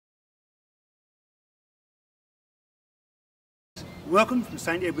Welcome from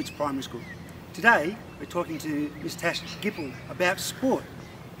St Edward's Primary School. Today we're talking to Mrs Tash Gipple about sport.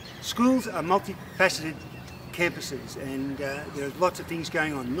 Schools are multifaceted campuses and there's lots of things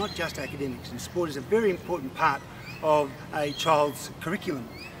going on, not just academics, and sport is a very important part of a child's curriculum.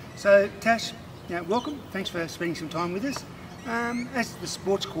 So Tash, welcome, thanks for spending some time with us. As the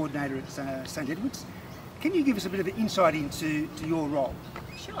sports coordinator at St Edward's, can you give us a bit of an insight into your role?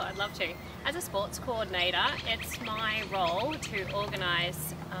 Sure, I'd love to. As a sports coordinator, it's my role to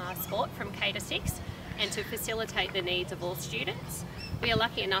organise sport from K to 6 and to facilitate the needs of all students. We are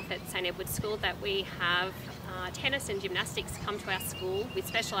lucky enough at St Edward's School that we have tennis and gymnastics come to our school with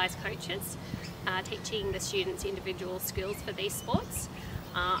specialised coaches teaching the students individual skills for these sports.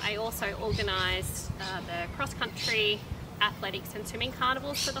 I also organise the cross-country, athletics and swimming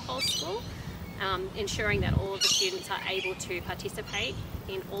carnivals for the whole school, ensuring that all of the students are able to participate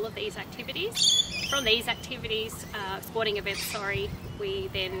in all of these activities. From these activities, sporting events, we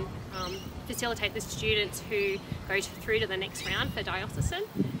then facilitate the students who go through to the next round for diocesan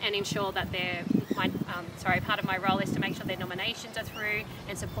and ensure that part of my role is to make sure their nominations are through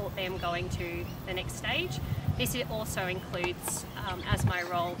and support them going to the next stage. This also includes, as my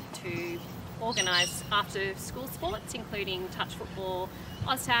role, to organise after school sports, including touch football,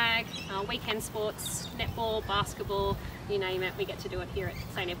 OzTag, weekend sports, netball, basketball, you name it, we get to do it here at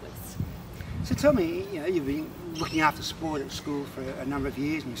St Edward's. So tell me, you've been looking after sport at school for a number of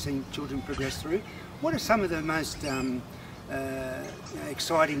years and you've seen children progress through. What are some of the most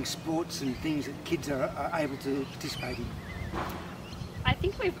exciting sports and things that kids are able to participate in? I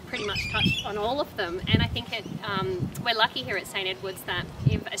think we've pretty much touched on all of them, and I think we're lucky here at St Edward's that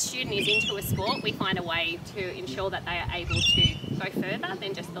if a student is into a sport, we find a way to ensure that they are able to go further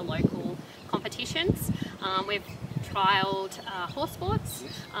than just the local competitions. We've trialled horse sports,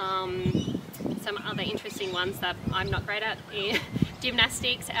 some other interesting ones that I'm not great at,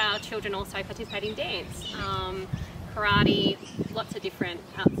 gymnastics. Our children also participate in dance, karate, lots of different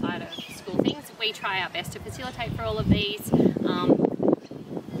outside of school things. We try our best to facilitate for all of these.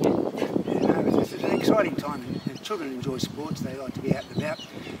 It's an exciting time and children enjoy sports, they like to be out and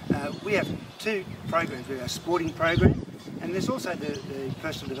about. We have two programs. We have our sporting program and there's also the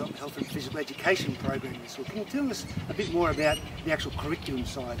personal development, health and physical education program. So can you tell us a bit more about the actual curriculum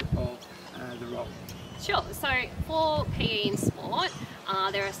side of the role? Sure, so for PE in sport,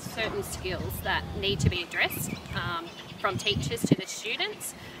 there are certain skills that need to be addressed from teachers to the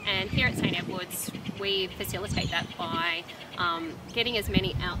students, and here at St Edward's we facilitate that by getting as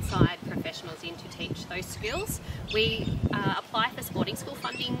many outside professionals in to teach those skills. We apply for sporting school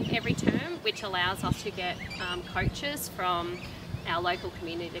funding every term, which allows us to get coaches from our local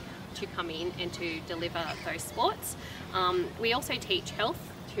community to come in and to deliver those sports. We also teach health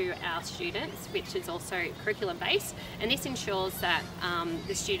to our students, which is also curriculum based, and this ensures that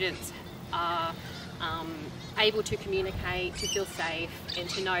the students are able to communicate, to feel safe and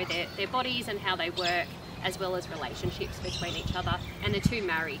to know their bodies and how they work, as well as relationships between each other, and the two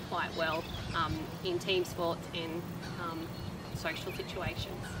marry quite well in team sports and social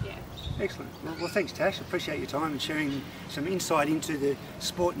situations. Yeah. Excellent. Well, thanks Tash, appreciate your time and sharing some insight into the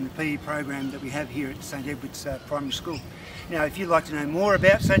sport and the PE program that we have here at St Edward's Primary School. Now if you'd like to know more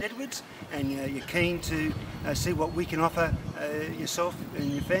about St Edward's and you're keen to see what we can offer yourself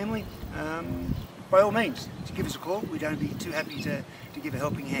and your family, by all means, give us a call. We'd only be too happy to give a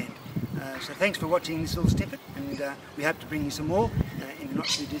helping hand. So thanks for watching this little snippet, and we hope to bring you some more in the not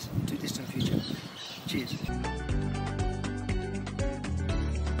too distant future. Cheers.